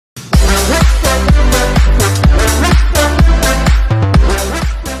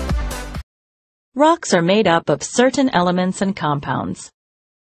Rocks are made up of certain elements and compounds.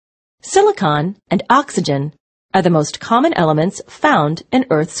 Silicon and oxygen are the most common elements found in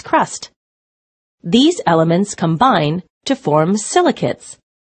Earth's crust. These elements combine to form silicates,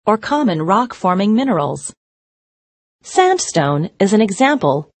 or common rock-forming minerals. Sandstone is an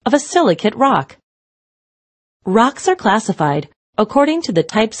example of a silicate rock. Rocks are classified according to the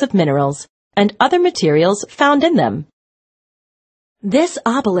types of minerals and other materials found in them. This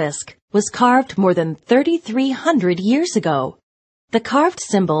obelisk was carved more than 3,300 years ago. The carved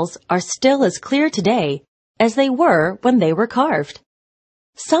symbols are still as clear today as they were when they were carved.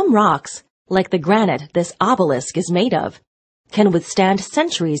 Some rocks, like the granite this obelisk is made of, can withstand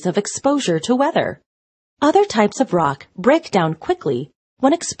centuries of exposure to weather. Other types of rock break down quickly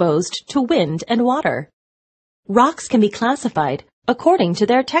when exposed to wind and water. Rocks can be classified according to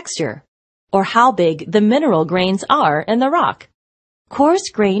their texture, or how big the mineral grains are in the rock.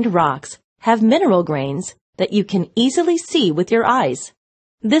 Coarse-grained rocks have mineral grains that you can easily see with your eyes.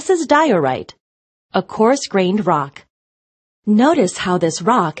 This is diorite, a coarse-grained rock. Notice how this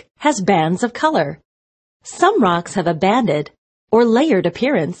rock has bands of color. Some rocks have a banded or layered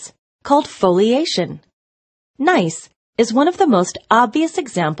appearance called foliation. Gneiss is one of the most obvious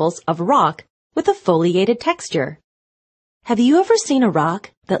examples of rock with a foliated texture. Have you ever seen a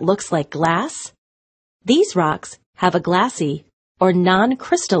rock that looks like glass? These rocks have a glassy or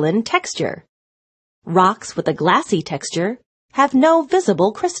non-crystalline texture. Rocks with a glassy texture have no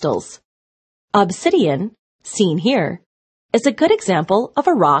visible crystals. Obsidian, seen here, is a good example of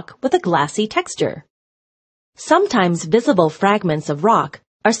a rock with a glassy texture. Sometimes visible fragments of rock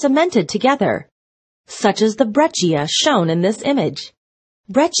are cemented together, such as the breccia shown in this image.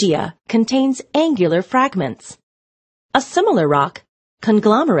 Breccia contains angular fragments. A similar rock,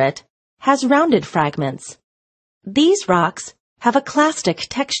 conglomerate, has rounded fragments. These rocks have a clastic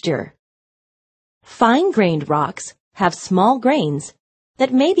texture. Fine-grained rocks have small grains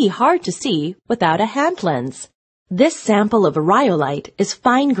that may be hard to see without a hand lens. This sample of rhyolite is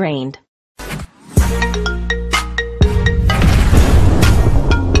fine-grained.